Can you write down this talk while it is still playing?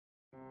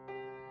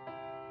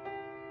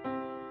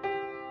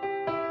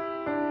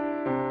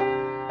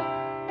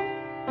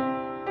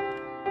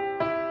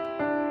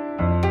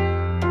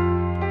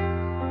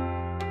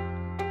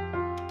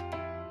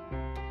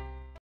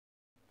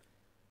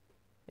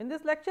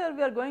this lecture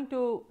we are going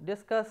to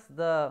discuss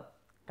the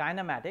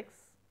kinematics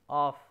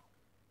of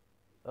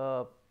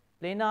a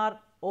planar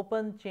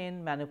open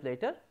chain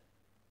manipulator.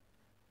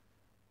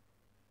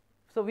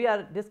 So, we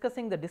are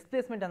discussing the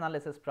displacement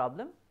analysis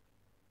problem.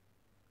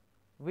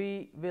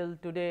 We will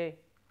today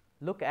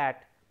look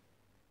at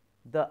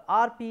the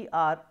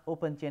RPR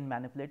open chain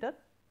manipulator.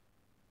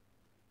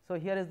 So,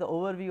 here is the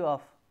overview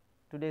of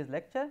today's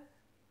lecture.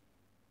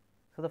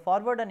 So, the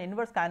forward and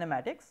inverse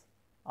kinematics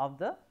of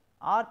the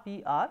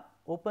RPR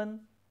open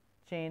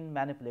chain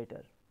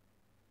manipulator.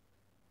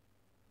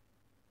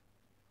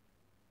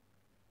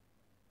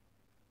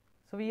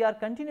 So, we are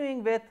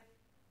continuing with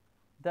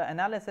the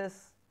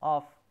analysis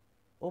of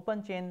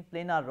open chain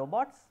planar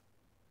robots.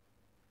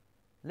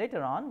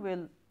 Later on, we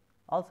will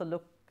also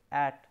look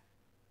at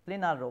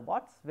planar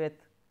robots with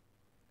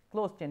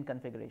closed chain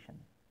configuration.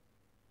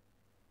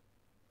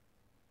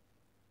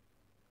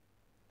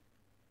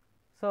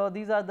 So,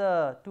 these are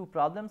the two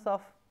problems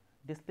of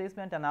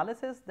displacement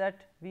analysis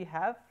that we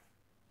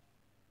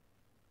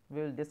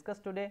will discuss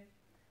today.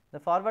 The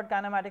forward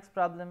kinematics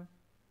problem,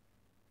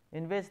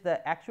 in which the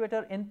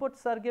actuator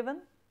inputs are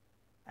given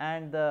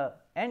and the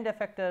end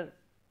effector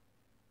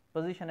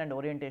position and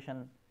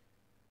orientation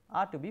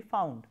are to be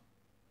found.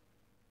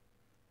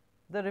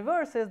 The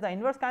reverse is the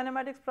inverse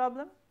kinematics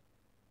problem.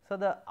 So,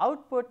 the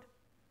output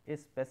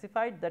is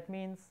specified, that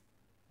means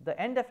the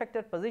end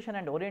effector position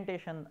and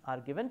orientation are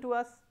given to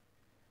us.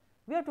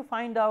 We have to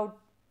find out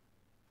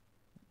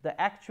the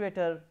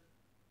actuator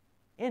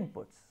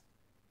inputs,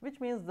 which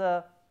means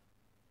the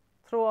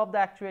throw of the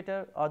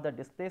actuator or the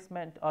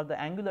displacement or the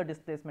angular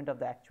displacement of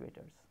the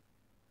actuators.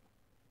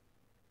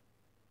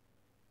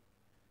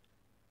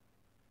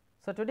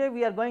 So, today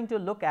we are going to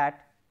look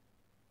at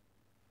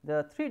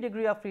the 3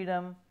 degree of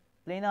freedom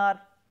planar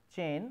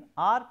chain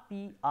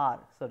RPR.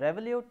 So,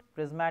 revolute,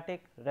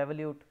 prismatic,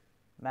 revolute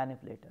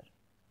manipulator.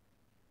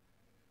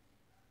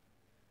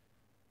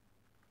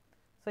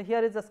 So,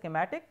 here is a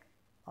schematic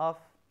of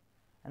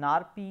an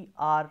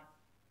RPR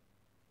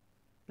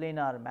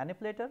planar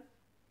manipulator,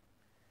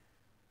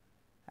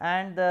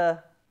 and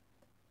the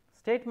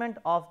statement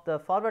of the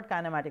forward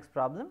kinematics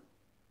problem.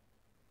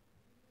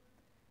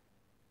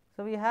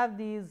 So, we have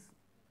these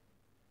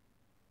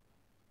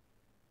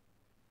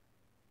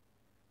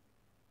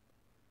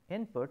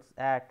inputs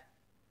at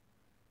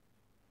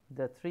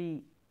the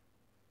 3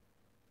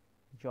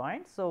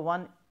 joints.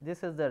 So,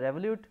 this is the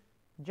revolute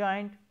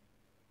joint.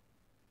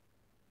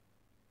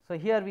 So,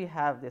 here we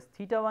have this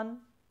theta 1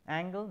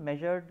 angle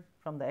measured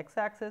from the x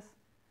axis.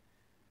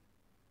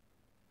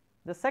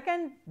 The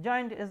second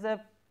joint is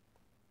a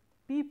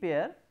p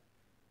pair,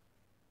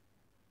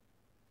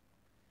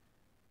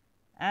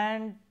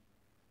 and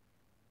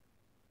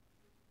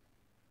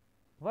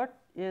what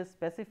is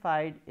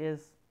specified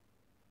is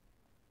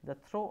the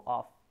throw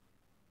of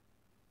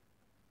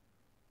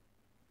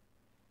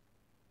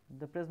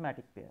the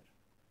prismatic pair.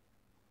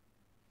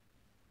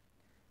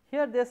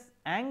 Here this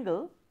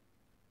angle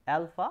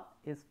alpha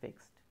is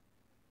fixed.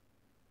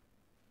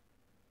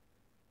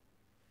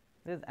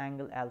 This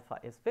angle alpha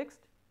is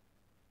fixed.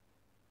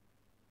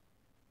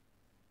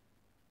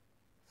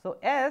 So,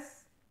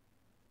 S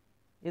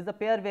is the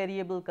pair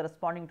variable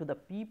corresponding to the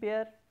p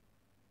pair.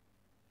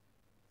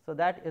 So,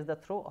 that is the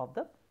throw of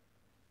the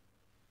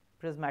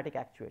prismatic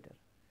actuator.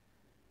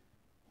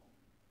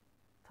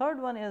 Third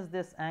one is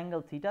this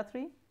angle theta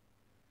 3,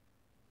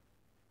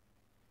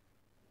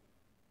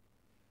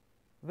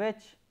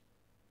 which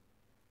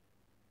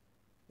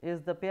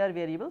is the pair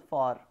variable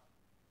for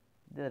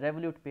the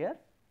revolute pair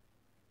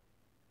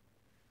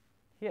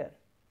here.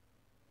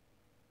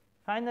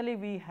 Finally,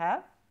 we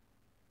have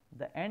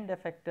the end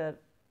effector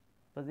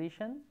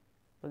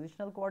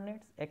positional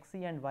coordinates x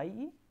e and y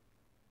e,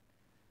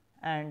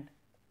 and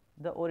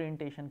the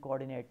orientation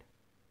coordinate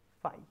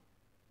phi.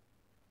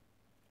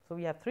 So,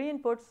 we have 3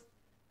 inputs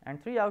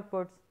and 3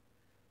 outputs.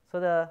 So,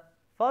 the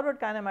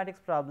forward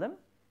kinematics problem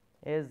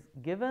is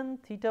given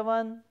theta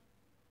 1,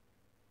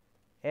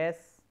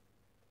 s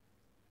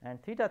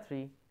and theta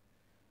 3,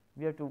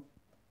 we have to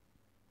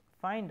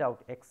find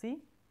out x e,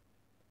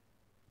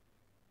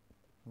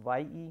 y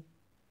e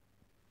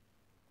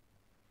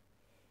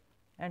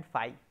and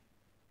phi.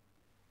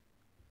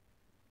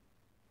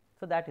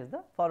 So, that is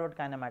the forward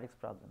kinematics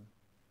problem.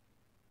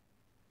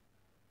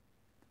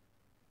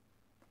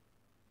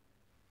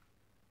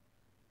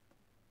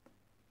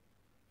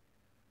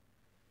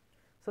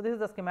 So, this is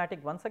the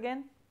schematic once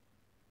again.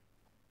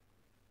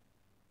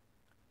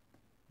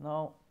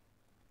 Now,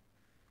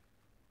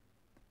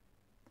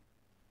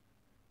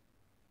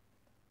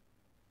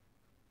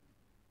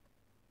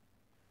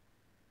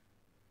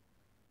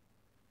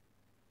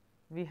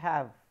 we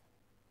have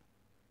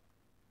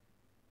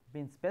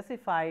been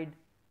specified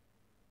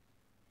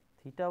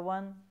theta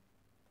 1,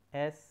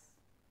 s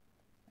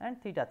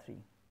and theta 3.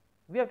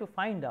 We have to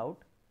find out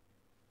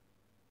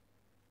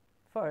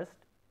first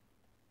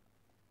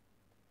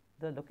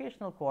the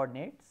locational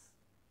coordinates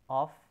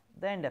of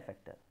the end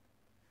effector.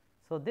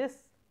 So,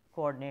 this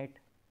coordinate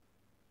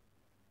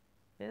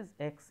is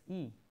x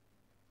e.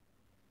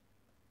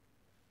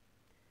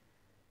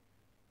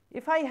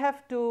 If I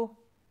have to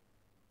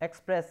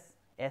express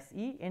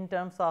SE in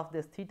terms of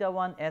this theta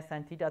 1 S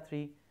and theta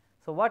 3,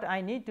 so what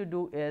I need to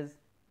do is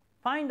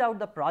find out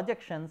the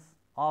projections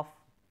of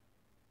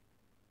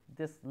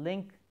this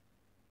link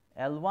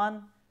L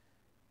 1,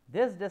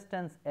 this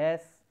distance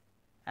S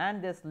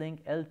and this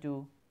link L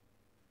 2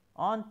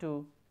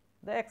 onto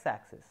the x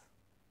axis.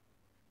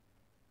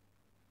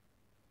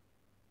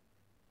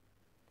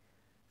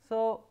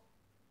 So,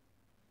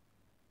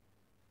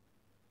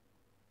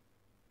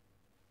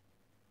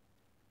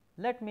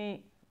 let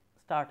me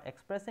start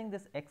expressing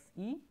this x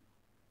e.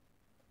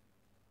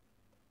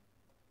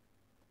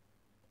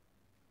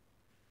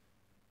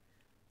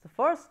 The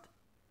first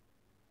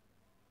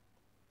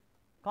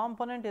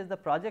component is the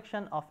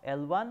projection of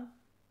L 1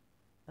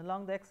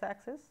 along the x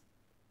axis,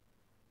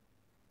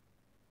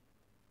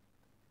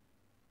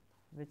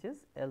 which is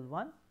L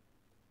 1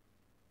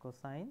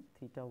 cosine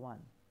theta 1.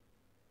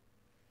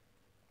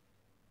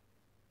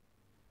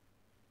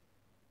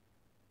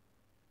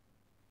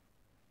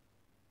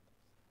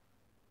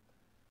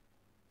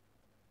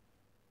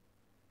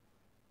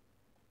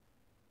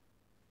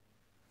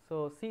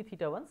 So, C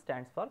theta 1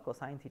 stands for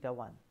cosine theta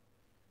 1.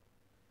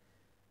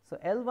 So,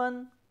 L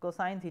 1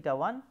 cosine theta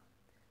 1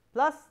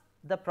 plus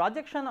the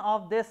projection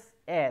of this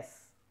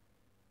S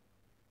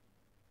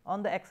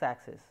on the x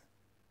axis.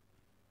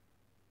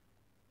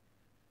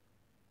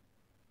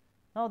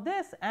 Now,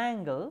 this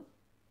angle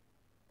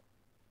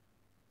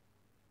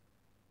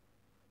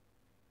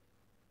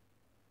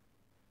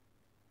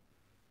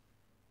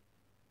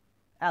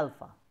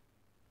alpha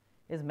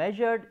is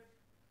measured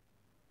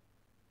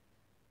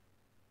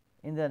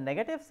in the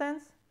negative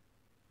sense.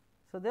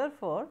 So,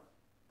 therefore,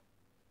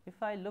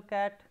 if I look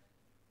at,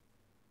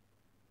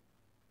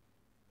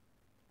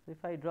 so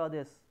if I draw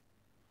this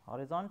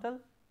horizontal,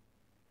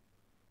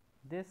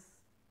 this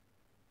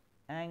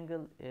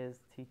angle is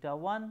theta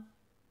 1,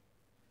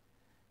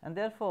 and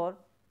therefore,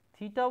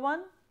 theta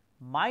 1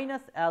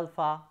 minus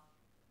alpha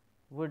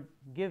would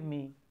give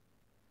me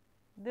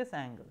this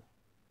angle.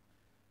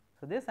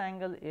 So, this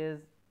angle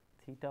is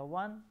theta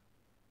 1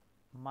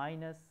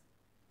 minus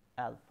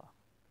alpha.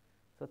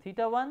 So,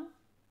 theta 1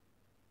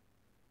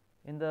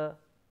 in the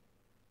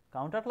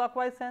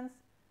counterclockwise sense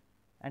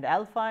and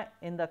alpha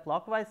in the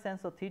clockwise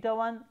sense. So, theta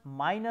 1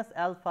 minus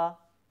alpha.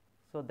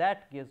 So,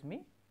 that gives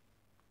me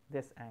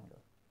this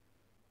angle.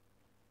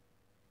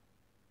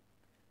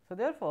 So,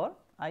 therefore,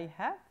 I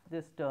have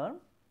this term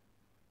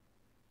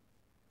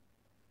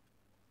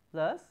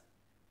plus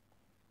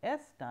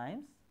S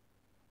times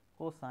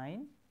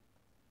cosine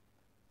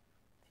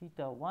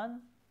theta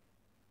 1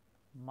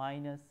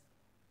 minus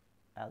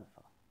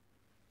alpha.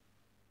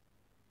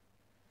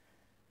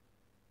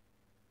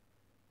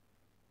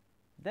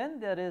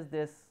 Then there is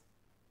this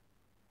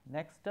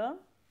next term,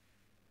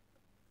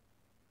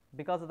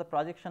 because of the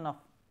projection of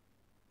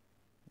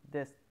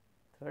this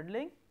third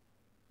link.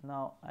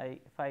 Now,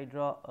 if I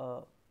draw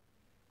a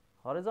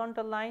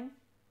horizontal line,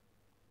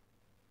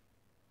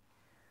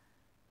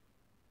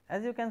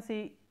 as you can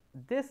see,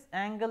 this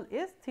angle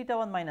is theta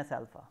 1 minus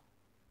alpha.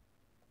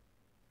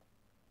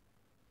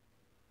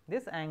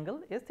 This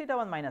angle is theta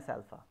 1 minus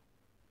alpha.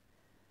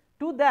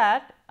 To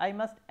that, I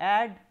must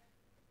add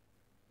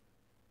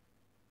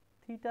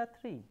theta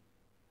 3.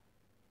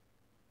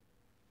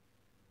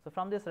 So,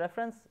 from this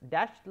reference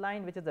dashed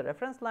line, which is the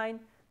reference line,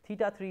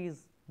 theta 3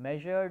 is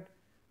measured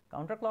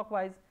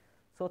counterclockwise.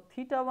 So,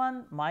 theta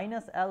 1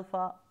 minus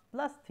alpha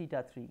plus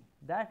theta 3,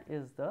 that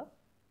is the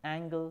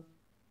angle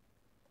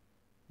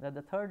that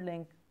the third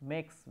link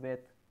makes with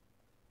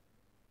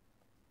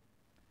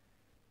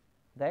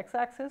the x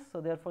axis.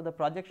 So, therefore, the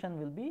projection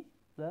will be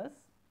plus,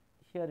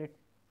 here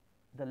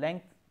the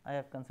length I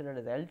have considered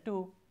as L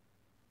 2.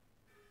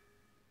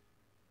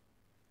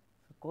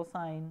 So,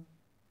 cosine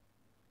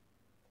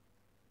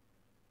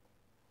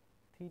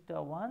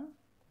theta 1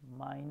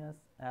 minus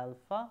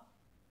alpha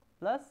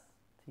plus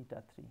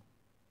theta 3.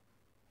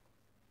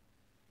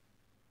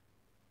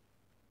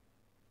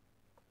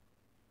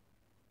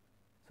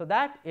 So,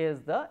 that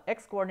is the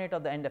x coordinate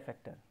of the end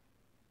effector.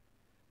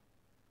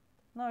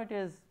 Now, it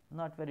is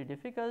not very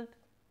difficult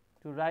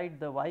to write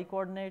the y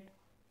coordinate.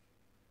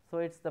 So,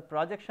 it is the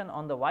projection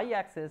on the y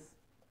axis.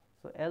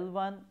 So, L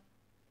 1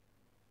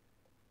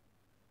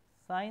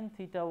 sin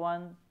theta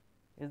 1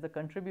 is the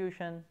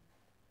contribution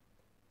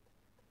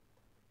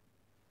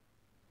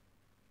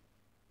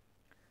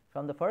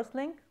from the first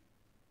link.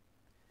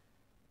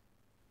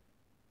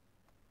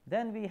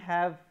 Then we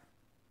have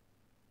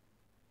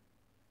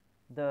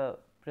the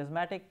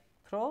prismatic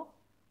throw.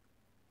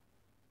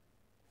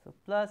 So,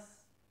 plus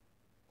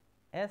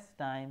S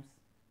times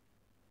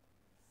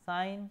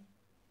sin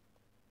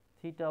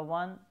theta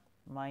 1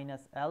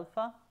 minus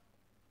alpha,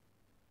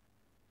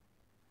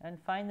 and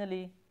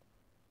finally,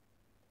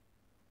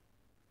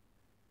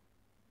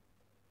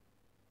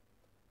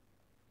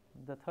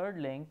 the third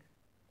link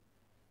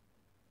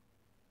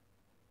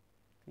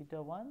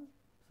theta 1.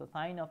 So,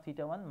 sin of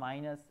theta 1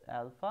 minus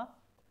alpha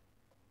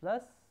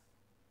plus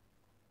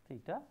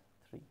theta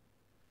 3.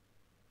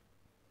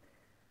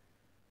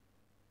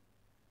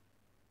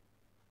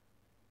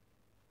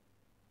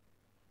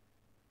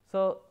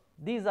 So,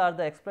 these are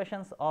the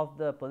expressions of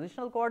the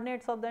positional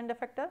coordinates of the end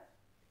effector.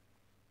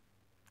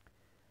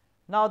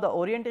 Now, the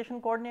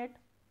orientation coordinate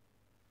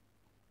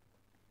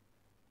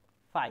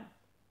phi.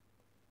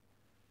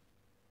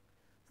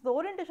 So, the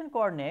orientation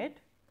coordinate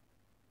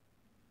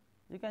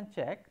you can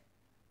check.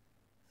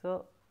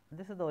 So,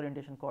 this is the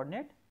orientation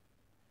coordinate.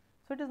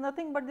 So, it is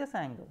nothing but this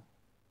angle.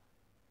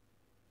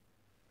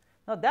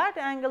 Now, that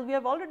angle we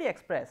have already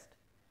expressed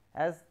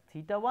as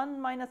theta 1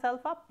 minus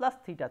alpha plus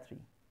theta 3.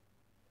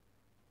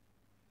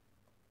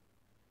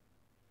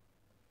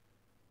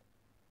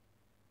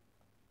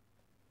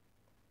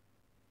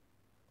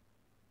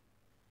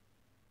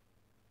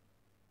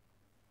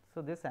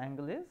 So, this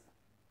angle is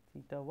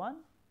theta 1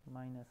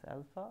 minus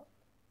alpha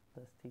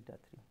plus theta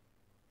 3.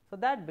 So,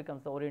 that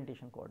becomes the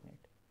orientation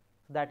coordinate.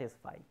 So, that is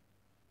phi.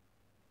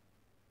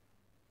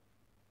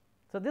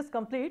 So, this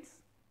completes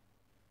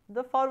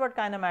the forward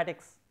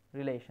kinematics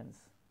relations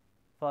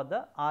for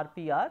the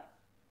RPR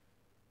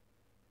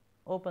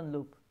open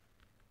loop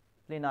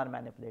planar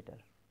manipulator.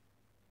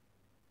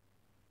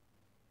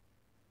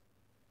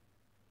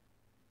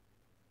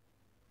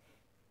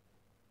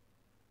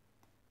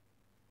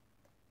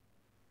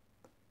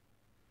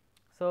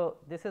 So,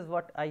 this is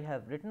what I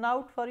have written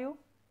out for you.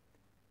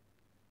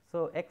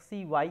 So,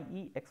 XE,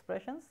 YE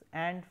expressions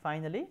and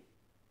finally,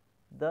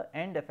 the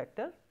end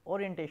effector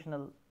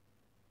orientational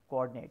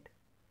coordinate.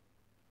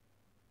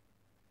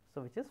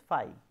 So, which is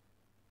phi.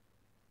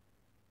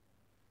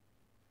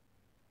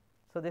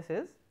 So, this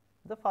is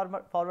the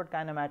forward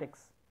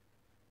kinematics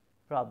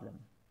problem.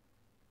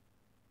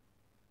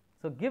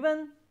 So,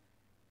 given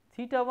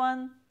theta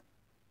 1,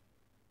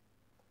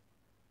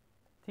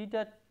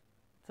 theta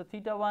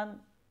 1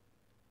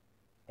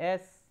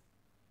 S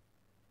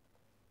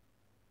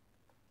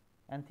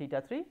and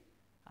theta 3,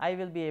 I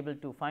will be able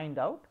to find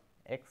out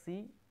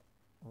XE,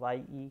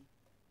 YE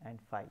and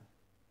phi.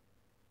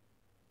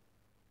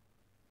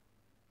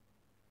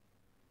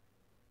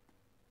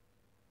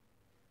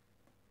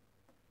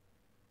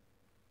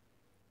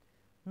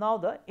 Now,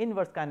 the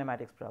inverse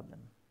kinematics problem.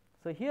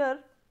 So, here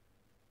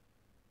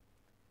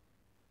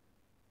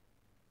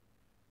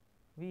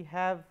we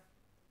have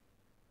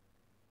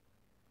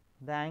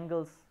the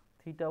angles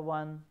theta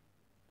 1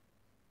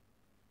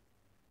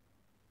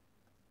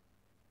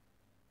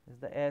 is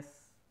the S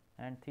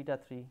and theta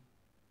 3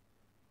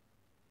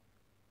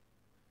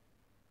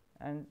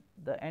 and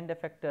the end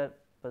effector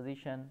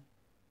position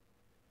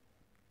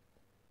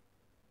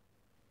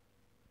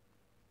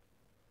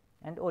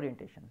and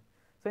orientation.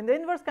 So, in the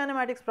inverse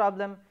kinematics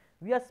problem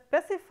we are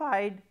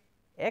specified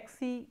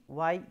XE,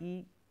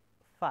 YE,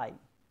 phi.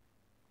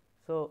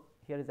 So,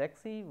 here is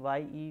XE,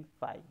 YE,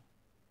 phi.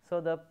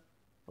 So, the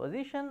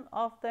position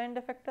of the end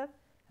effector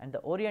and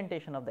the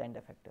orientation of the end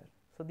effector.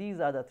 So, these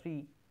are the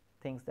three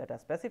things that are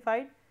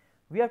specified.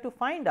 We have to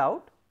find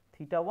out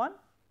theta 1,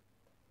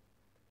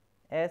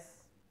 S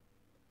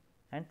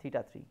and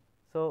theta 3.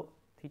 So,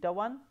 theta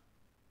 1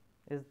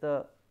 is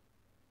the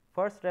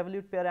first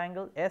revolute pair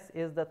angle, S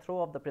is the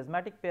throw of the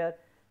prismatic pair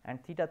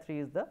and theta 3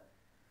 is the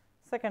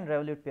second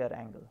revolute pair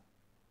angle.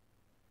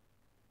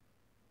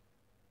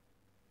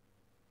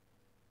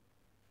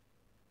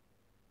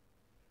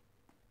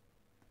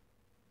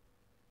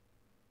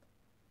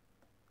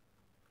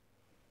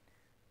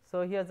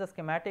 So, here is the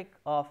schematic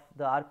of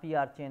the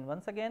RPR chain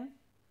once again.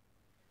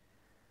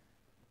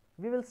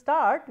 We will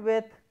start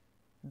with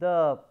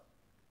the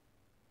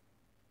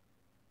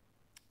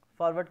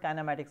forward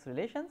kinematics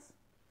relations.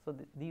 So,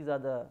 these are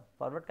the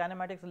forward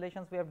kinematics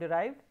relations we have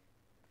derived.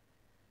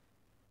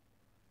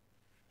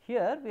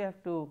 Here we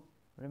have to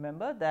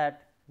remember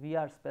that we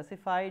are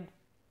specified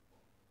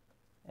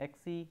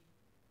XE,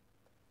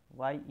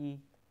 YE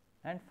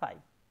and phi,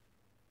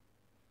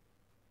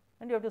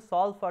 and you have to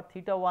solve for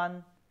theta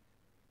 1,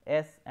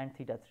 S and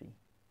theta 3.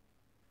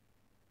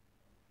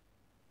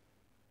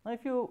 Now,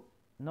 if you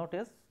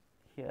notice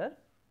here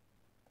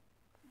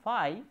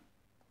phi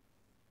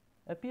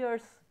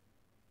appears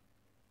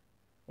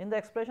in the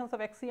expressions of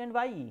XE and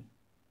YE.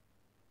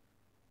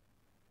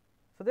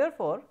 So,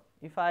 therefore,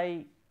 if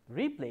I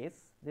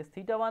replace this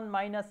theta 1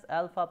 minus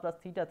alpha plus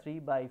theta 3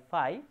 by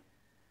phi,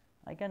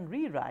 I can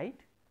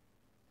rewrite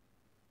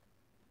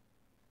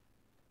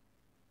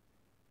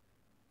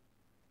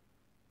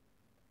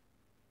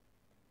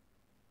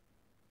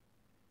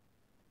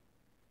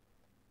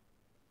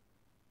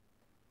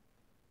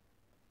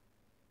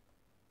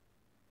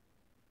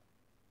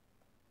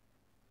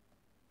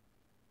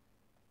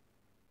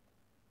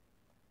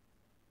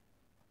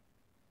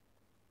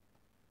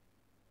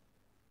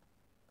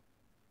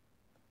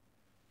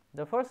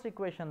the first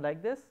equation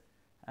like this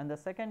and the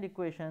second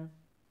equation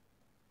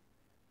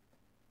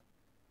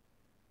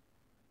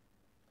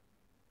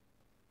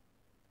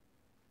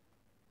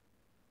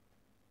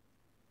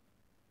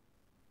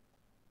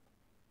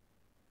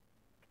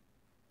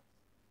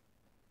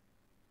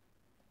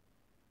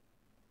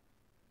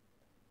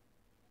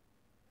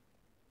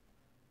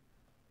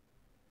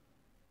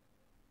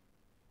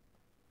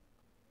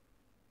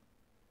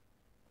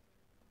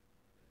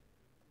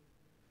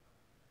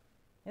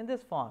in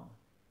this form.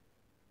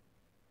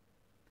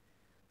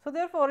 So,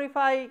 therefore, if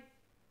I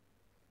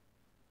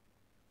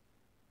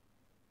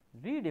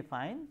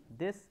redefine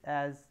this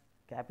as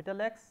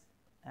capital X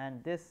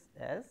and this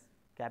as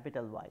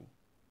capital Y,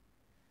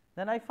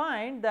 then I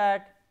find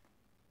that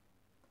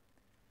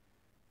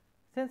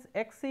since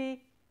x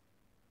e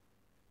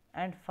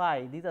and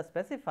phi these are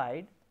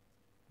specified,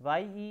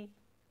 y e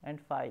and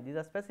phi these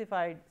are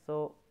specified.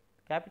 So,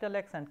 capital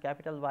X and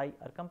capital Y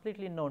are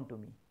completely known to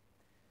me.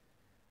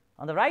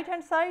 On the right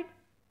hand side,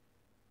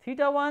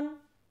 theta 1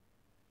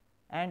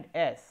 and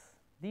s,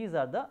 these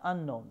are the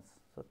unknowns.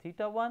 So,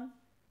 theta 1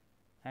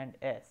 and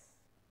s,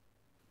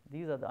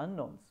 these are the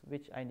unknowns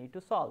which I need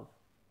to solve.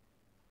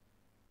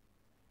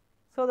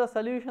 So, the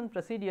solution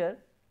procedure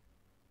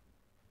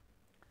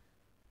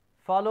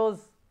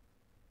follows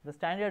the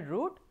standard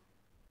route.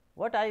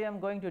 What I am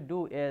going to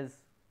do is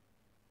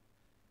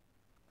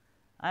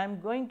I am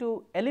going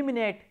to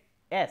eliminate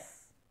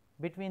s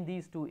between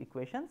these two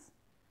equations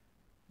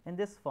in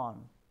this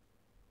form.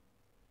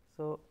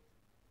 So,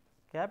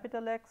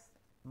 capital X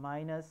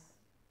minus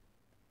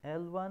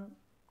L1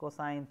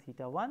 cosine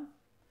theta 1.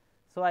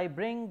 So, I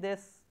bring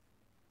this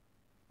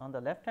on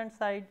the left hand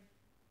side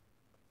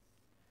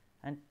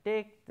and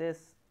take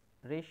this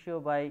ratio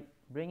by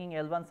bringing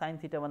L1 sin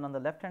theta 1 on the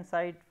left hand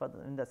side for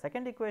in the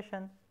second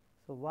equation.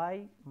 So,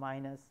 y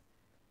minus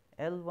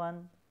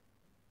L1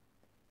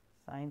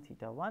 sin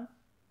theta 1,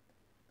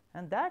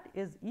 and that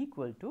is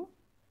equal to,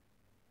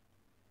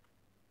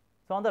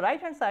 so on the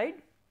right hand side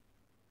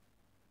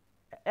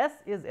s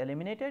is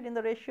eliminated in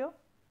the ratio.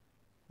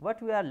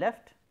 What we are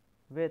left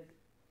with,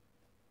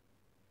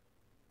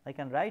 I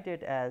can write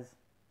it as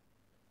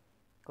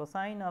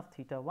cosine of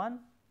theta 1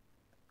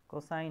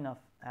 cosine of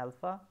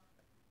alpha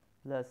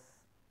plus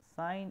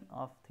sine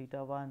of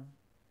theta 1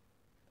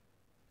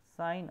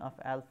 sine of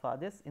alpha,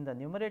 this in the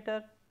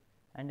numerator,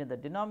 and in the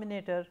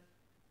denominator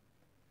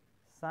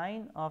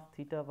sine of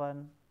theta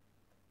 1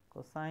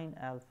 cosine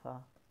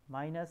alpha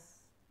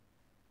minus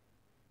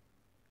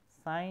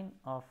sine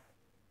of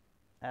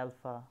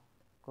alpha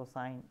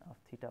cosine of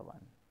theta 1.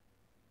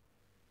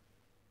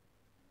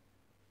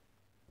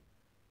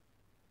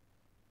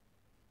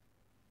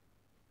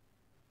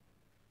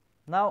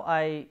 Now,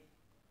 I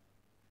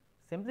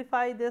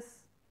simplify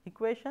this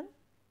equation,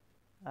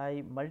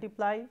 I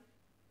multiply.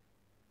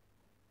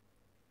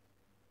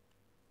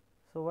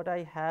 So, what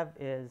I have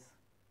is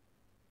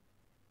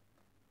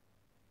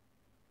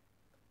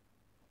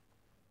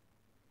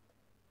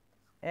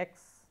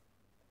x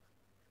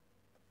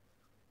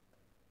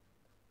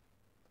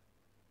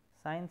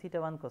sin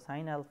theta 1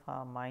 cosine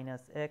alpha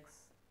minus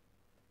x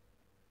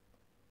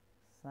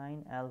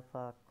sin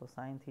alpha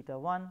cosine theta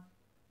 1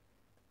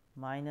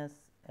 minus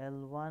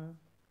L1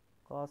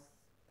 cos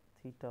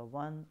theta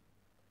 1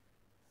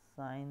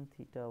 sin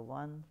theta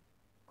 1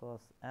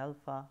 cos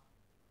alpha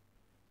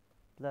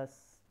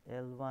plus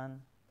L1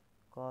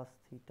 cos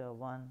theta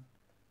 1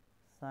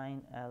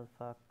 sin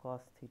alpha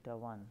cos theta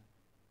 1.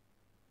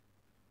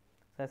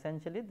 So,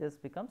 essentially this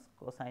becomes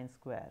cosine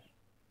square.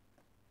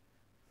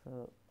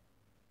 So,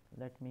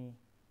 let me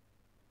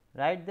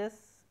write this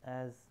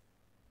as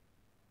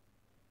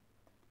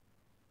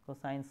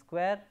cosine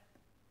square,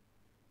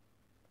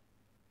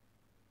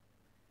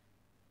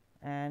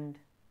 and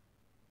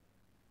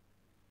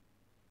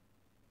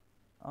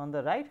on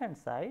the right hand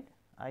side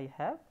I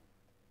have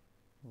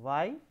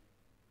y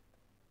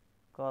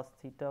cos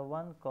theta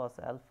 1 cos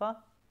alpha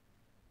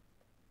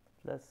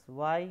plus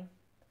y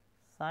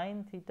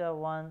sin theta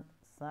 1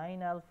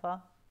 sin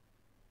alpha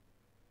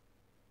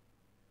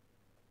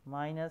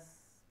minus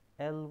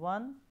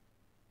L1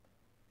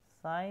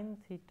 sin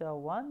theta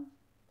 1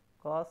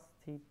 cos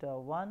theta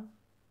 1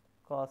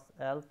 cos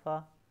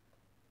alpha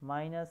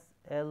minus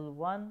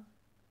L1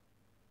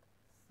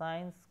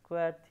 sin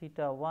square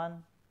theta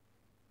 1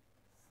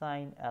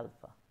 sin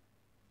alpha.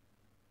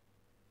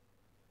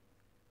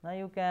 Now,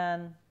 you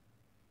can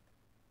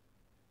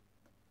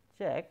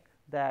check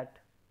that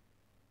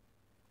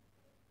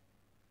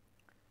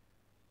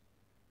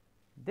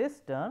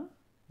this term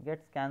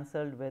gets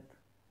cancelled with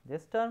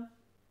this term,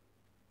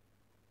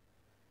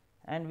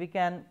 and we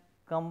can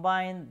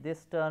combine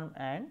this term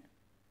and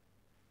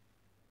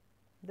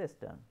this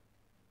term.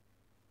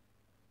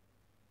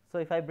 So,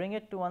 if I bring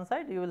it to one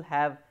side, you will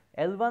have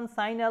L1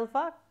 sin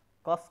alpha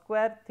cos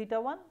square theta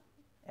 1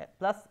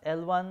 plus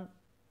L1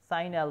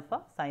 sin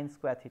alpha sin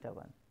square theta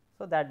 1.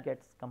 So, that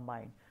gets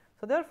combined.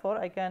 So, therefore,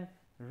 I can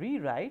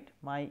rewrite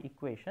my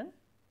equation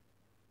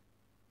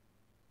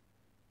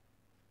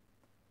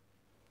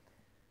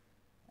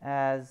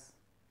as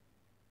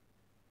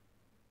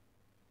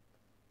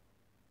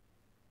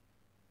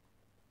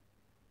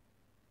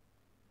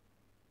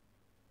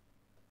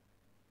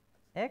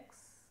x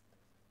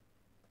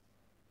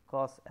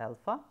cos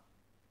alpha.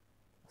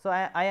 So,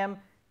 I am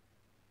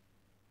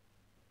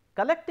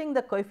collecting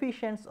the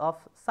coefficients of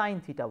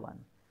sin theta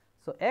 1.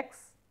 So,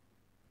 x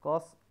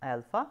cos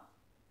alpha,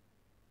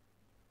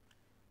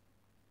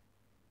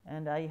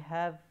 and I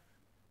have,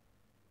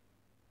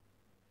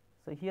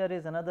 so here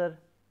is another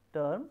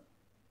term.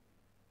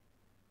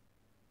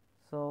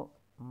 So,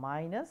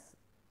 minus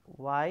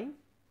y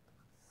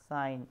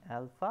sine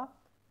alpha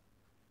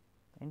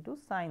into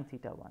sine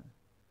theta 1.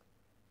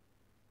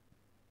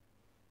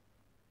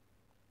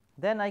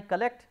 Then I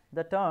collect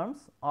the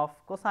terms of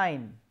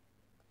cosine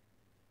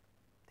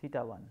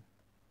theta 1.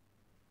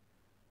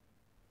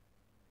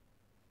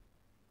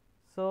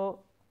 So,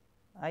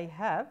 I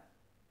have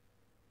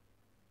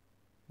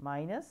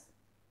minus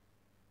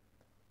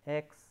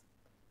x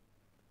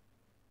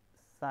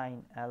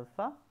sine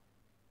alpha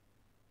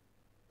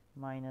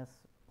minus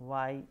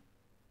y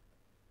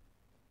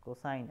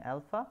cosine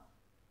alpha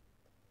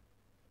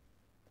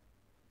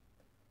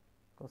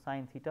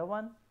cosine theta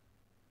 1,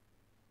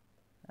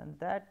 and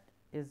that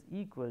is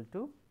equal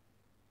to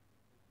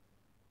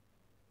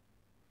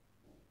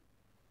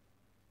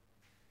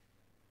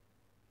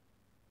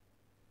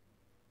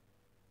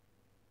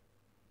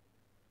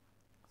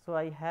so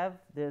I have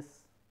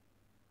these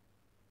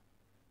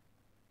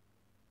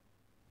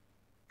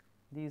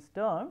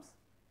terms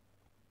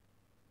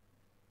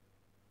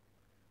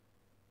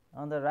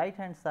on the right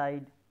hand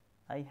side.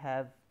 I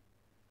have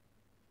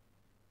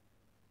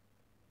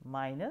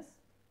minus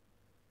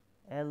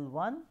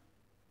L1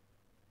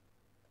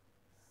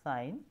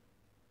 sine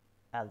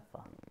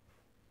alpha.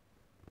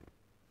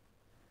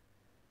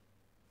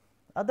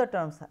 Other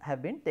terms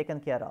have been taken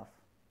care of.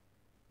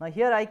 Now,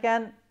 here I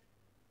can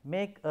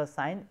make a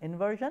sign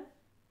inversion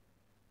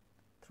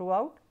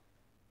throughout.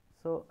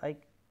 So, I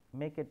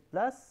make it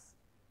plus,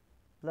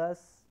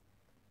 plus,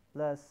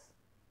 plus,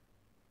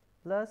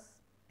 plus,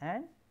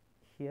 and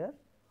here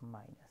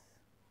minus,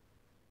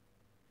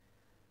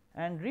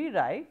 and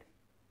rewrite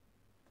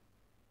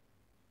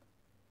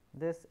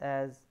this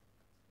as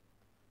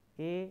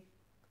a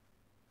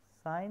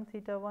sine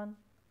theta 1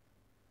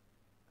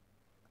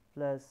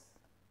 plus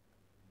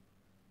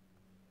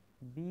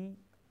b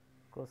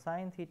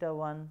cosine theta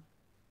 1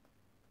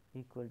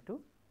 equal to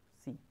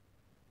c.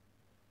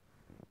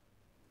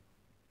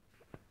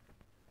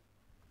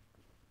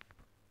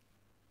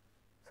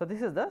 So,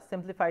 this is the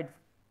simplified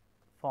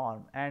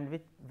form, and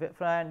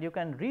you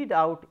can read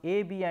out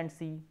a, b and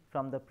c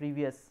from the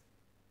previous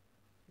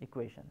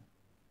equation.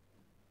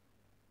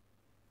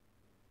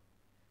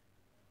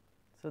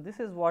 So, this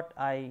is what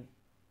I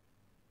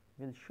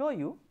will show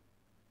you.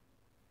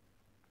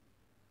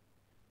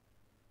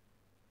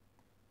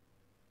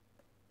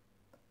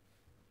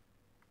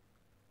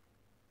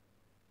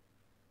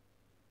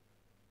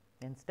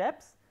 In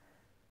steps.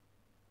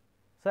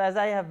 So, as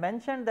I have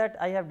mentioned that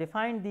I have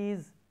defined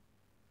these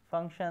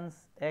functions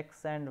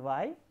x and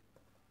y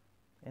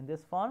in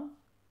this form,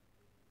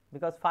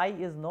 because phi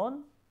is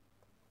known,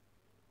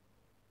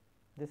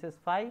 this is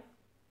phi.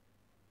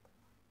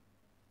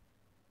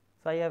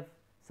 So, I have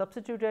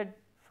substituted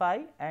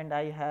phi and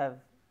I have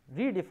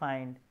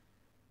redefined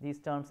these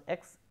terms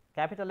x,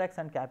 capital X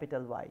and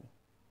capital Y.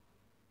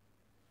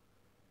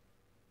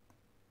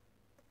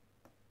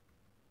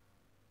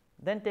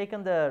 Then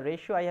taken the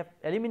ratio, I have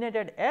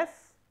eliminated s,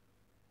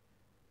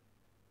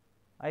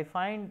 I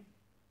find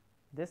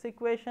this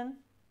equation,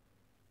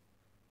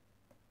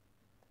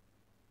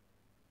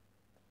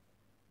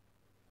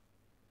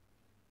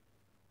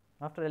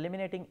 after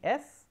eliminating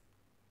s,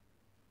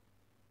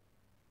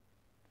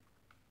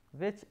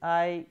 which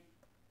I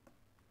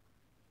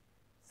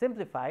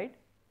simplified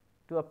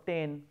to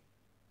obtain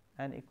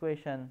an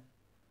equation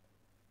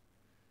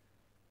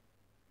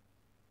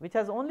which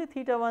has only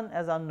theta 1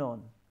 as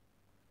unknown.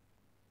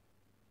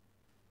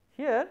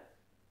 Here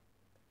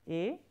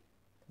a,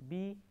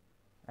 b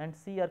and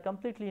c are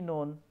completely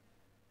known,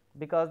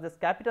 because this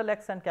capital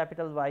X and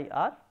capital Y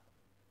are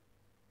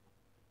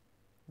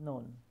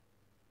known.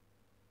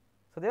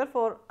 So,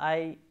 therefore,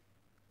 I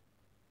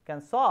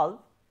can solve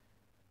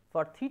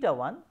for theta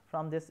 1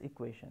 from this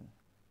equation.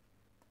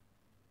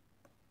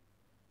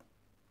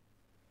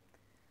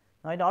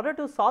 Now, in order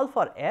to solve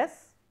for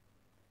s,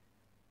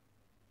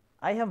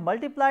 I have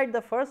multiplied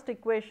the first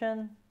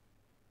equation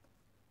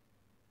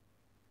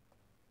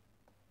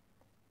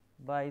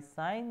by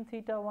sine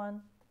theta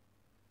 1,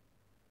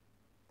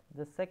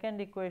 the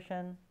second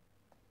equation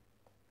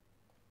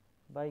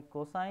by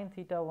cosine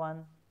theta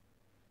 1,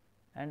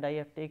 and I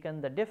have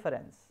taken the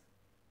difference.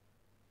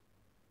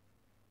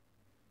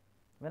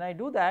 When I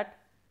do that,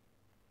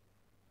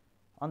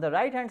 on the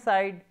right hand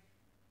side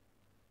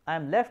I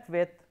am left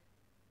with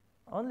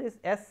only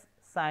s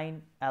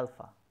sine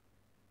alpha.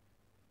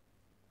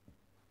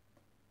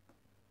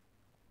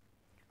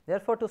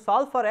 Therefore, to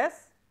solve for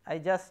s, I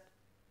just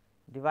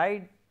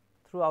divide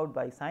throughout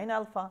by sine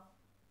alpha.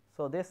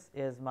 So, this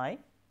is my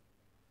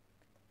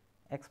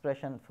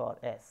expression for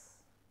s.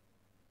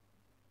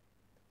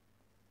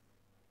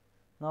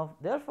 Now,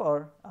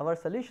 therefore, our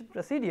solution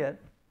procedure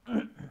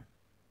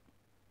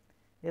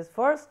is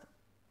first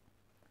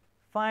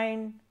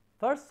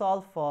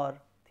solve for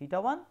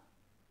theta 1.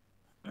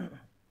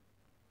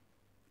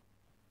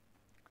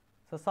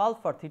 So,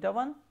 solve for theta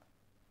 1,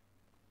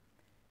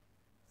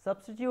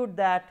 substitute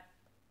that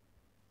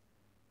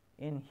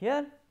in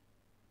here,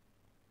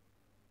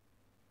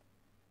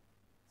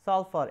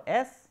 solve for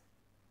s,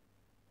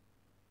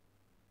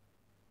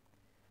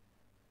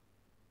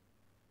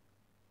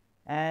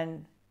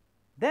 and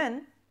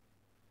Then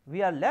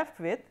we are left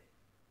with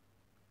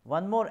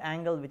one more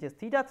angle which is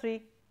theta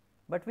 3,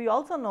 but we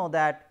also know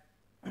that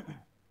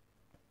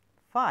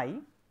phi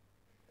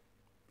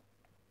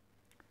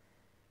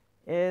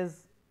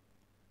is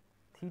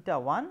theta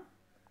 1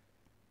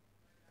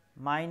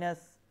 minus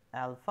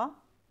alpha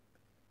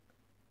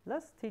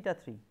plus theta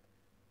 3.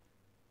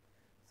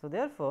 So,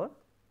 therefore,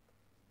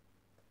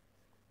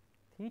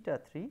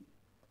 theta 3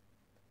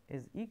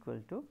 is equal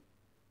to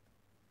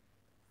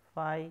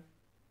phi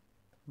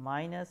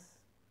minus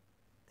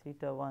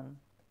theta 1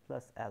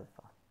 plus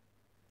alpha.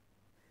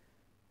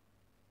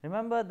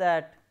 Remember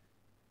that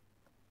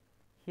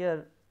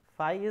here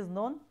phi is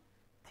known,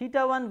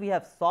 theta 1 we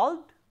have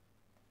solved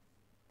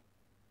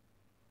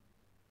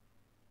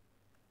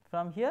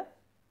from here.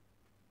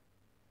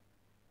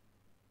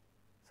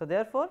 So,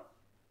 therefore,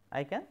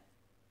 I can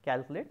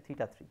calculate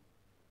theta 3.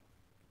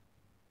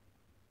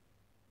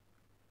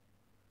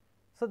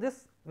 So,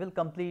 this will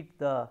complete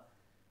the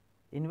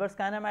inverse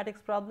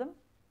kinematics problem.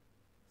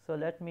 So,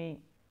 let me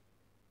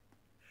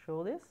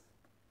show this.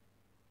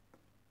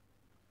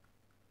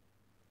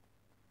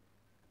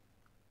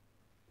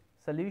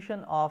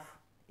 Solution of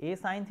a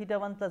sin theta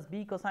 1 plus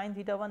b cosine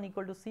theta 1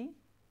 equal to c.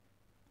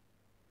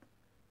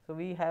 So,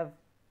 we have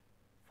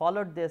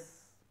followed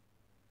this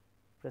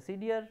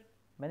procedure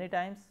many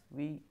times.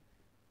 We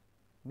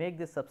make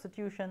this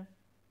substitution,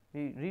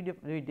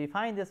 we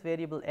define this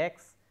variable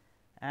x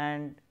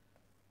and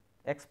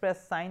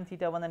express sin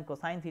theta 1 and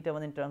cosine theta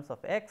 1 in terms of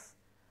x,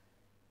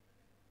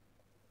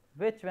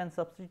 which when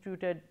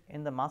substituted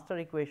in the master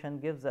equation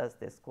gives us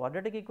this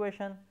quadratic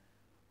equation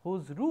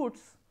whose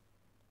roots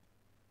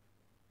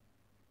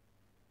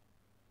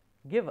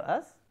give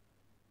us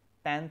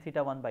tan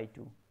theta 1 by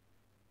 2.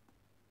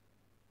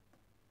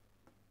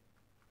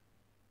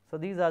 So,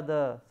 these are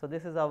the, so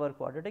this is our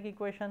quadratic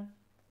equation.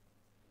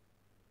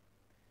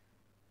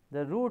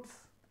 The roots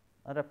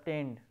are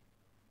obtained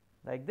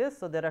like this.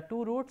 So, there are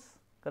two roots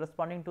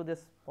corresponding to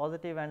this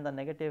positive and the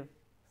negative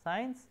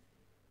signs.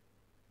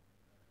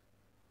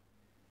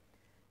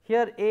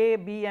 Here a,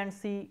 b and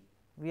c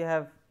we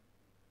have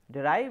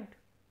derived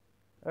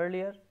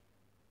earlier.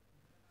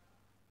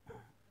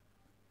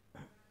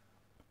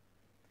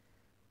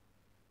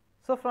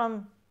 So,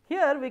 from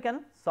here we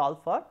can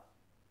solve for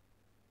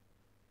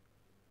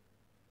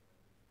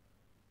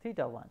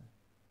theta 1.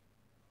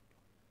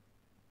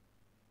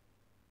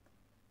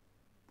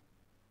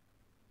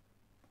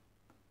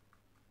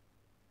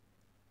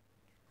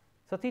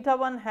 So, theta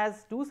 1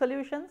 has two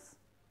solutions.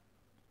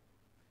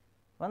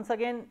 Once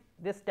again,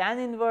 this tan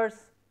inverse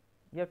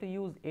you have to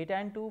use a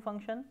tan 2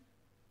 function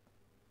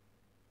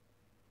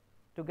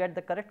to get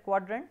the correct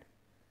quadrant.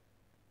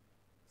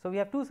 So, we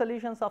have two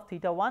solutions of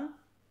theta 1,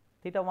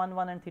 theta 1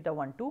 1 and theta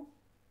 1 2.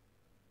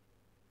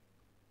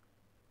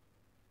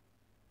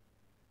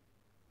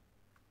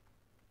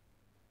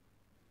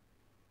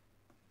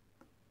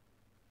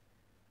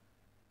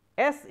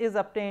 S is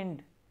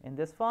obtained in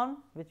this form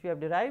which we have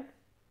derived.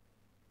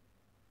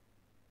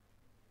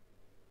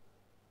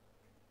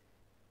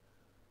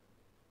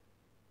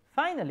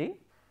 Finally,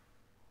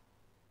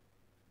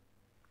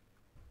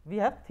 we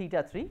have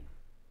theta 3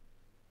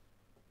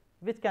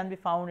 which can be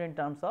found in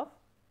terms of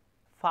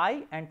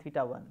phi and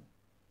theta 1,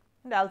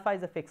 and alpha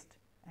is a fixed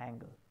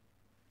angle.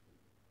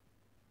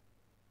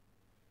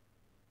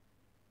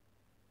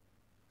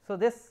 So,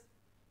 this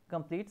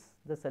completes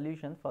the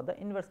solution for the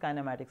inverse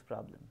kinematics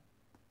problem.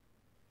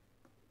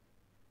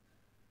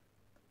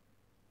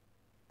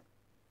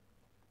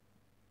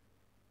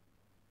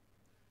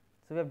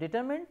 So, we have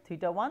determined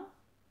theta 1,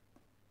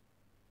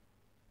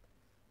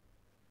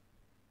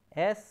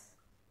 S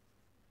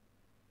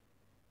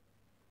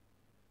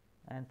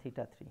and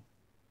theta 3.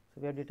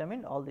 So, we have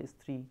determined all these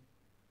three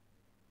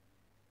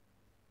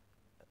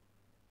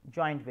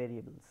joint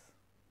variables.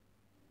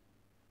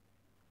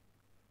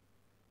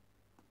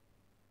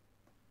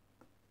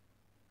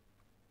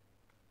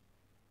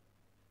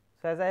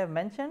 So, as I have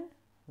mentioned,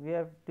 we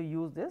have to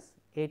use this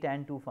a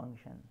tan 2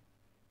 function.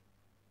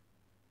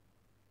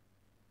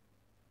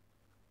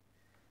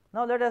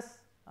 Now, let us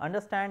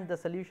understand the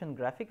solution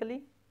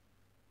graphically.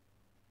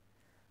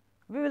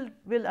 We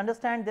will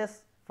understand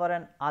this for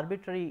an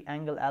arbitrary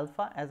angle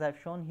alpha as I have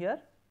shown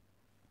here.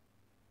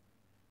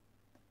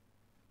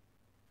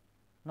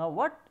 Now,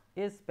 what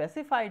is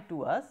specified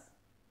to us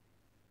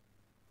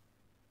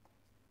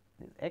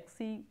is x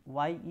e,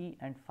 y e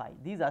and phi,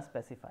 these are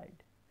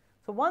specified.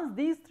 So, once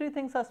these three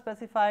things are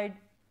specified,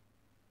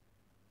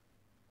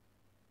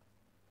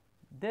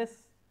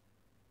 this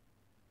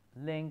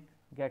link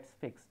gets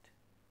fixed.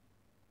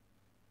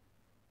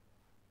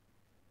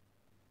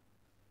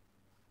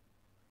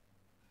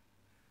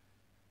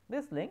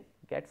 This link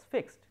gets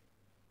fixed.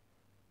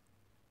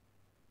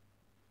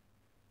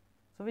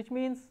 So, which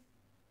means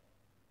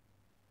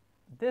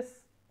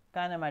this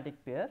kinematic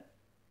pair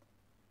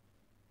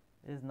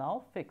is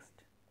now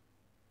fixed.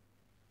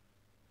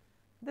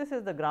 This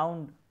is the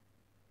ground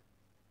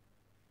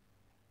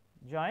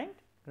joint,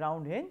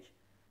 ground hinge.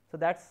 So,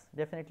 that is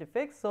definitely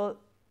fixed. So,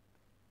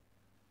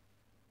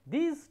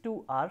 these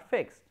two are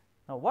fixed.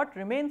 Now, what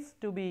remains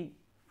to be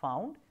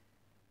found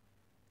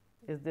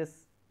is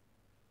this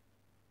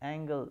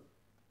angle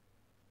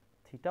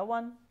theta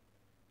 1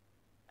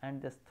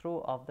 and this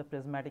throw of the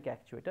prismatic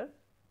actuator,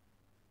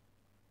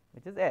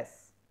 which is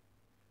S.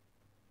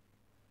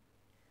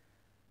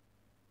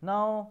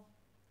 Now,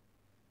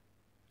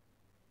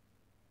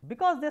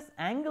 because this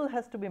angle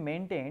has to be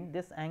maintained,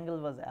 this angle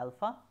was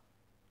alpha,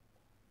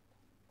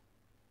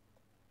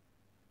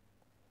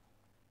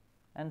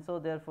 and so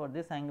therefore,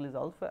 this angle is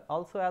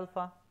also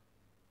alpha.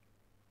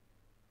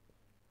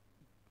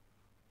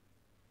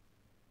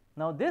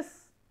 Now, this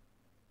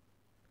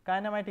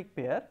kinematic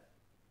pair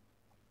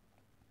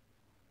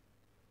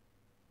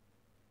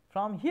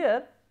from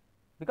here,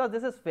 because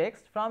this is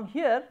fixed, from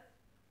here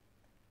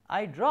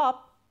I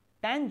drop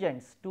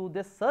tangents to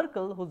this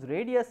circle whose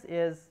radius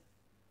is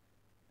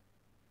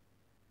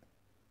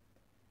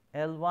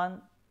L1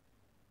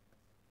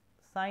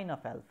 sine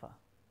of alpha.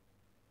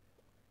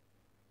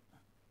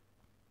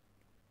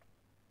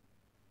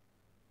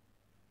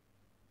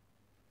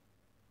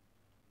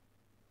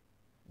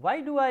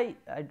 Why do I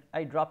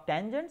drop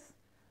tangents?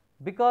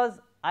 Because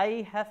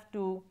I have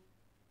to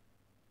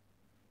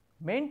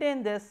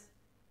maintain this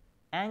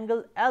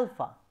angle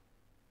alpha,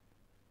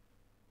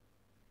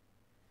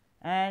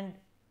 and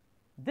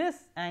this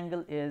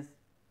angle is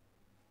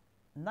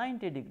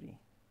 90 degree.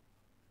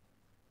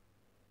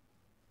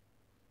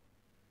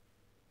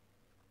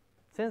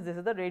 Since this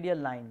is the radial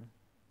line,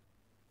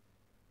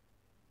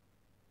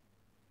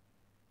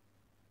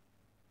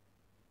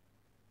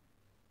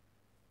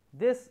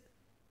 this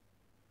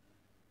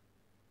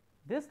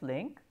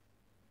link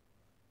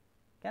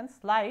can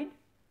slide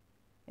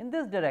in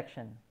this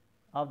direction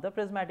of the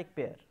prismatic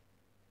pair,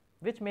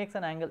 which makes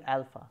an angle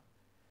alpha.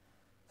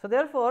 So,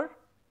 therefore,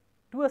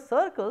 to a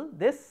circle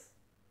this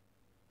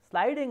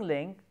sliding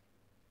link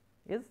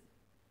is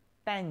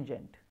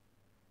tangent.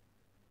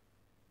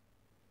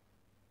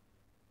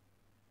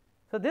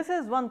 So, this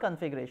is one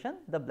configuration,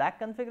 the black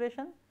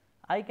configuration.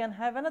 I can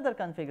have another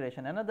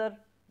configuration, another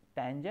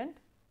tangent,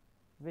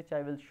 which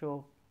I will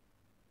show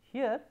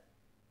here.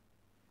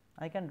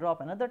 I can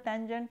drop another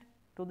tangent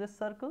to this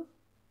circle.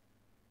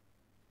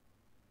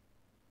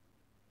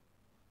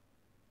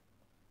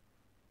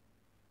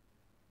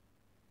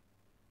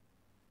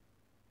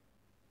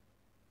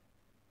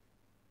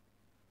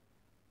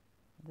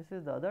 This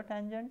is the other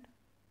tangent.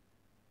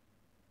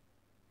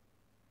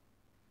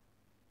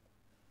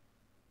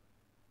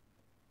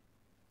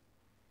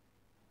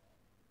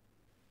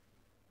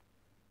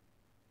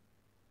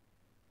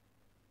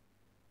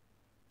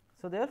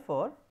 So,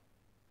 therefore,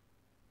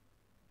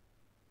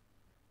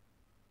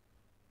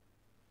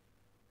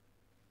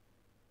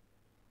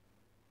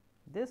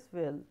 this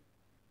will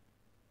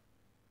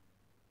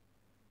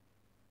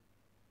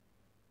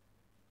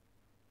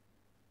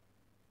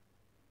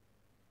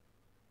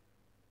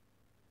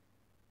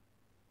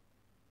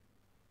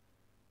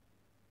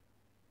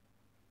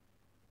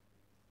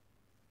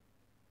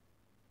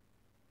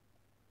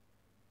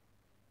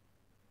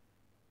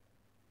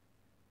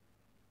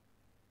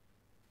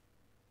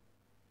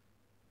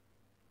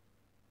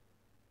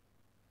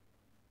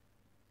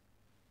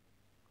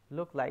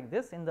look like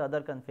this in the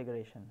other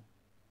configuration.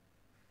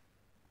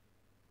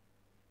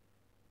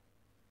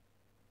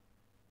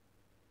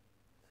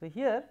 So,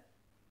 here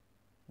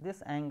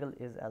this angle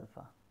is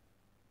alpha.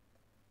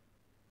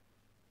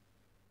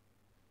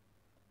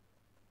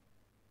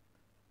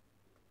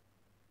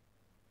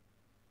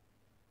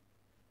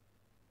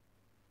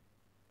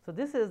 So,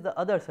 this is the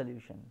other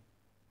solution,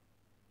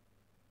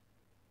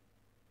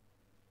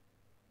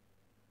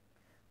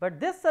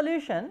 but this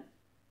solution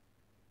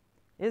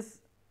is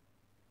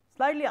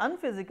slightly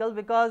unphysical,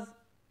 because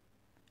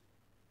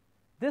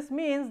this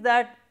means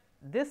that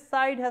this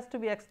side has to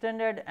be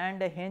extended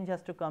and a hinge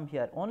has to come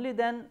here. Only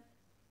then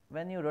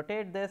when you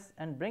rotate this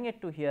and bring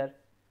it to here,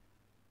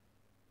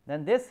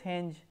 then this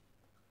hinge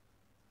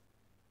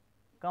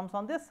comes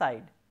on this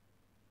side,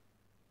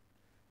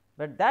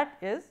 but that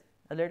is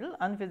a little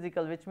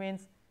unphysical, which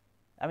means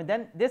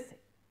then this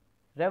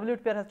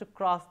revolute pair has to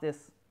cross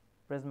this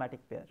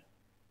prismatic pair.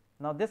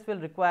 Now, this will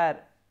require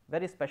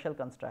very special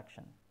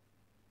construction,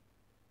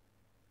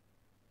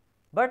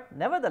 but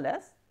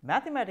nevertheless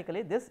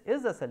mathematically this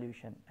is a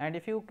solution, and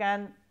if you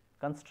can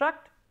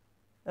construct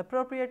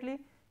appropriately,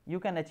 you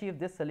can achieve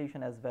this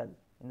solution as well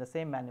in the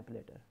same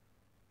manipulator.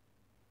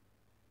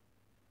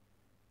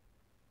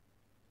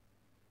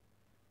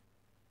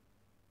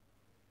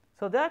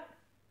 So, that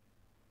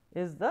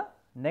is the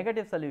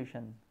negative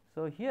solution.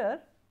 So,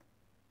 here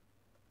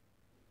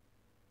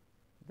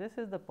this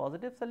is the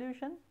positive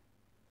solution.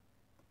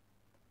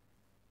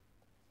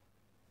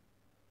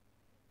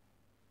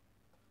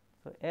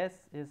 So, S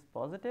is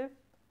positive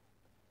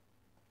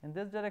in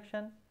this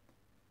direction,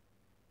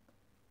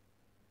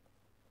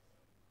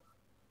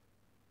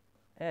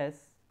 S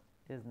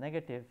is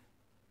negative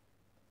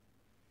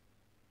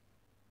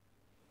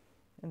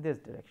in this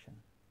direction.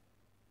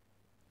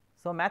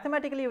 So,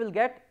 mathematically you will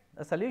get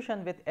a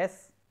solution with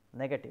S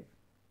negative.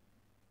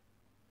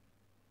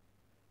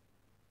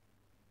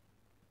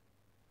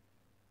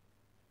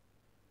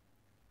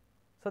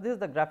 So, this is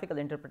the graphical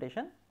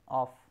interpretation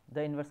of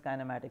the inverse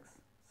kinematics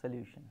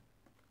solution.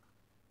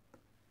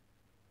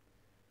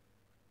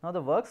 Now,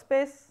 the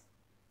workspace,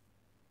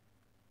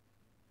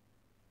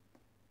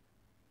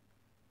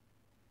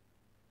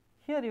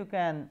 here you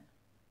can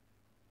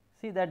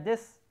see that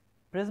this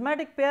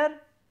prismatic pair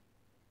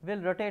will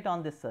rotate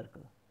on this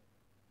circle.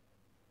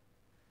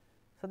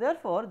 So,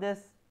 therefore, this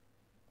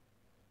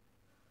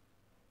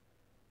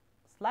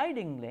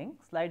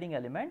sliding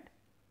element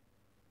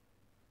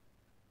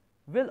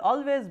will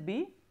always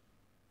be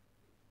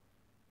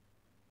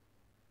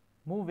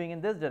moving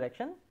in this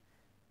direction.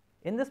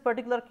 In this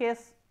particular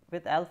case,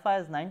 with alpha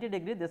as 90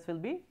 degree, this will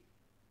be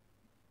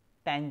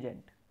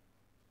tangent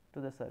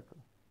to the circle.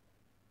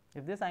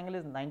 If this angle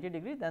is 90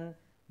 degree, then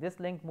this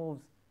link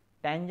moves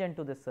tangent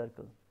to this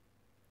circle.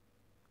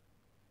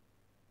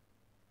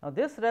 Now,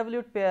 this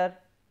revolute pair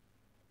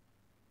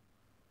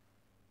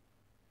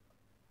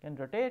can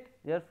rotate,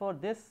 therefore,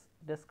 this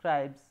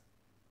describes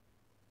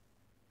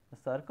a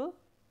circle,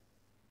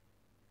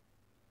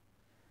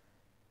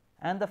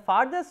 and the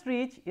farthest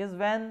reach is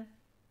when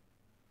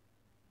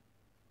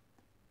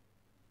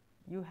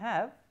you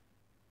have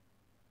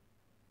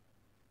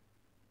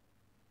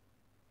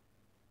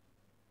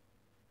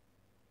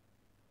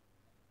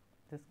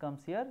this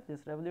comes here, this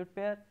revolute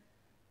pair,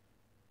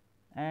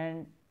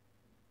 and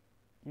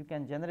you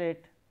can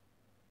generate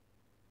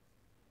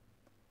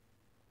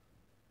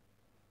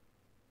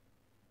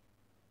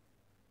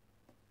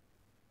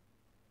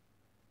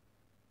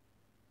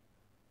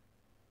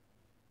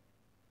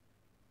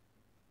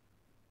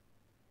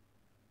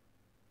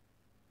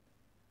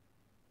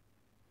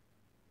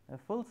a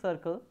full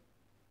circle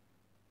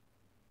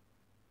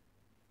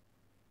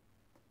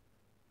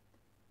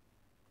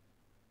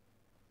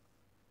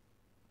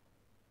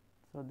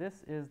So,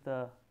 this is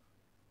the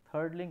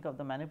third link of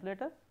the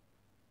manipulator.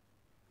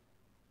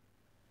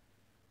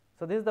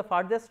 So, this is the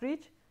farthest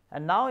reach,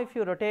 and now if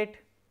you rotate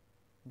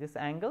this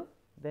angle,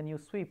 then you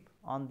sweep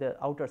on the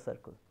outer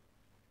circle.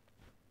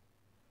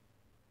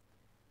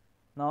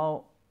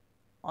 Now,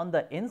 on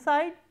the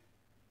inside,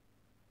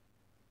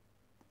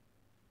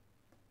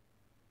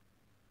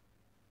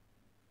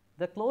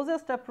 the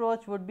closest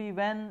approach would be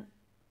when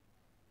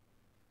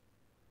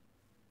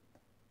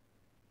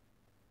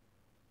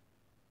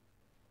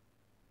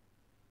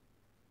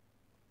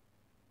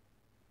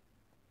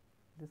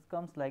this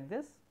comes like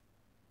this,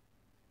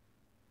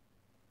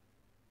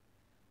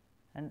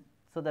 and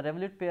so the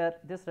revolute pair,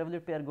 this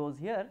revolute pair goes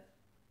here,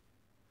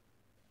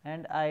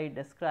 and I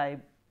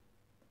describe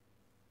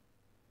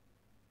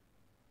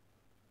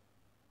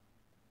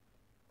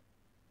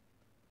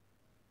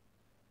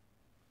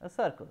a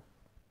circle.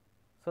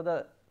 So,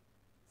 the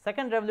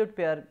second revolute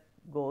pair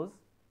goes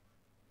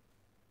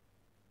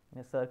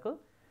in a circle.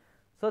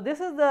 So,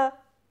 this is the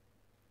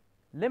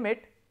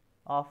limit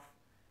of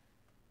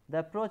the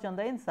approach on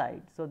the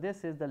inside. So,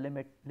 this is the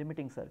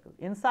limiting circle.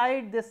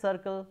 Inside this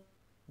circle,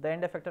 the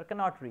end effector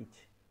cannot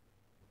reach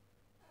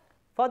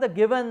for the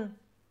given,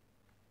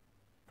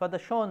 for the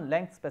shown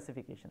length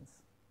specifications.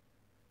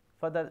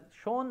 For the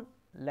shown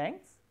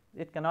lengths,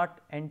 it cannot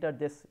enter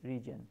this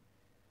region.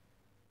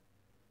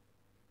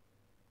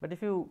 But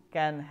if you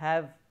can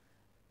have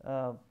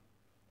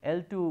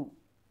L2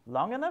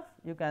 long enough,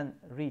 you can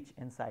reach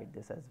inside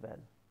this as well.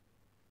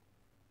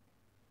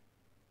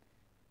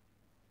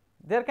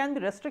 There can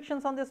be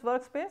restrictions on this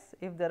workspace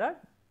if there are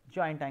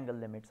joint angle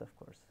limits, of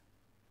course.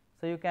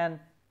 So, you can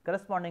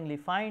correspondingly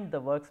find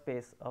the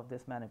workspace of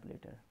this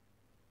manipulator.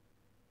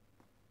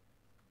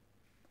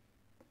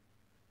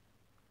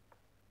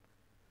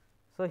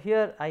 So,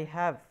 here I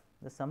have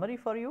the summary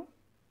for you.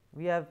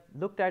 We have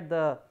looked at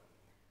the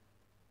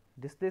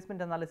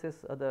displacement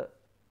analysis of the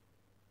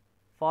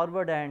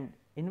forward and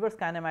inverse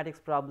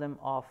kinematics problem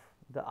of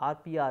the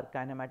RPR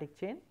kinematic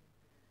chain.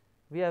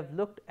 We have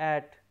looked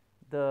at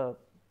the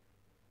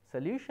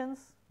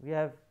solutions, we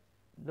have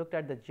looked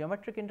at the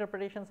geometric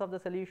interpretations of the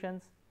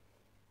solutions,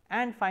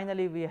 and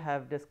finally, we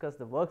have discussed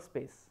the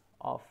workspace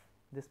of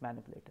this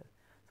manipulator.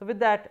 So, with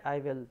that I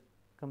will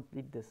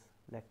complete this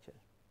lecture.